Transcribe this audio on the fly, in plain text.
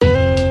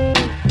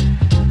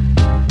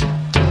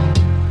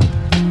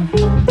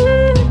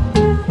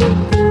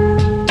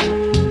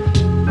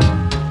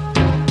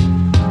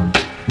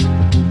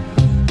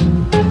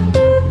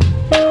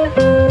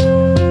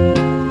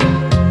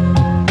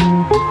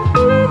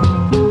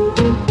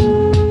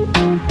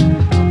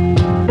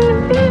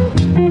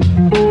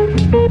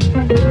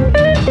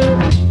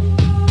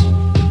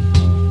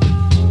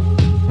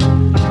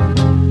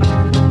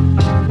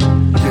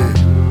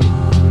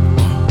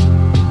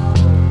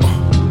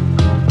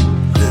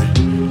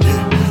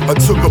I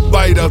took a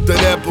bite out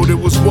that apple that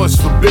was once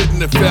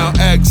forbidden and found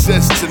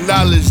access to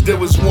knowledge that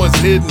was once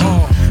hidden.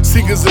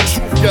 Seekers of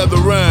truth gather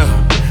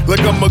round like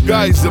I'm a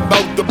geyser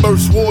about to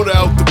burst water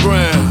out the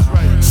ground.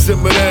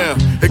 Simmer down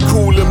and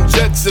cool them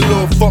jets, and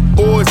little fuck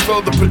boys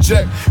fell to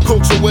project.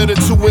 Culture where the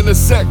two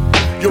intersect.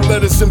 Your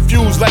letters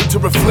infuse light to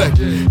reflect.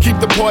 Keep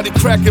the party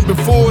cracking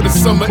before the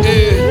summer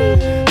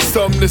ends.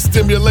 Something that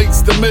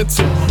stimulates the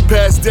mental,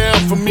 passed down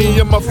for me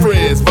and my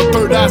friends. My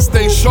third eye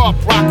stay sharp,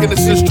 rocking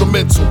this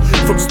instrumental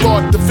from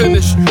start to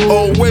finish.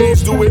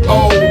 Always do it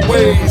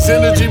always.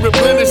 Energy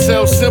replenish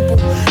sounds simple,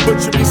 but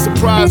you'd be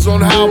surprised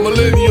on how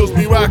millennials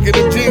be rocking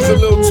them jeans a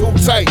little too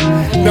tight.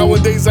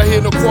 Nowadays I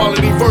hear no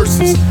quality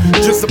verses,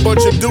 just a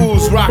bunch of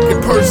dudes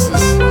rocking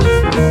purses.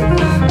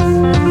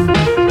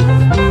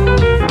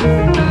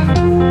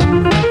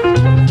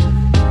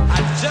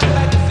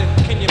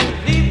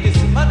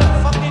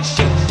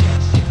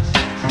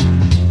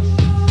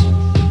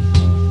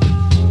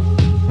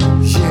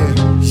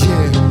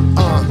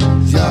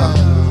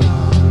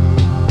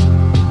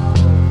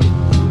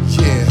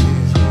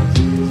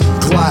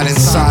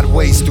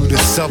 Sideways through the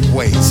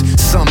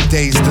subways. Some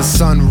days the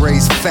sun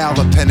rays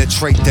fouler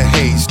penetrate the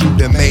haze through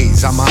the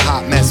maze. I'm a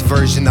hot mess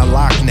version of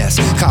Loch Ness,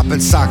 copping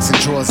socks and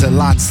drawers at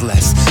lots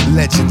less.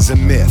 Legends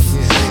and myth.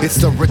 It's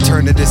the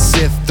return of the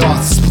Sith.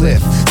 Thoughts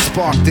spliff.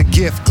 Spark the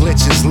gift.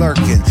 Glitches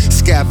lurking.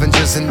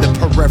 Scavengers in the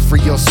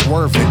peripheral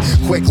swerving.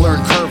 Quick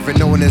learn curving,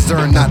 knowing as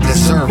earn not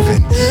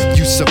deserving.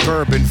 You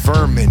suburban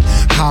vermin.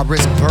 High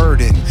risk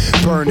burden.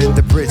 Burning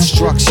the bridge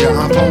structure.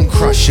 I'm bone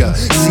crusher.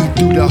 See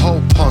through the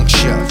whole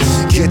puncture.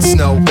 Kids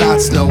know,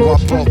 gods know, I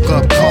broke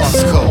up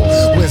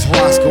Costco. Where's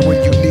Roscoe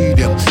when you need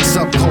him?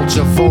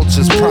 Subculture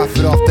vultures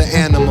profit off the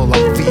animal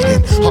I'm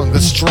feeding. Hunger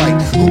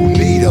strike, who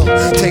need them?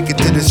 Take it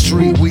to the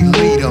street, we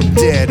lead them.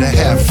 Dare to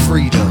have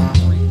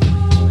freedom.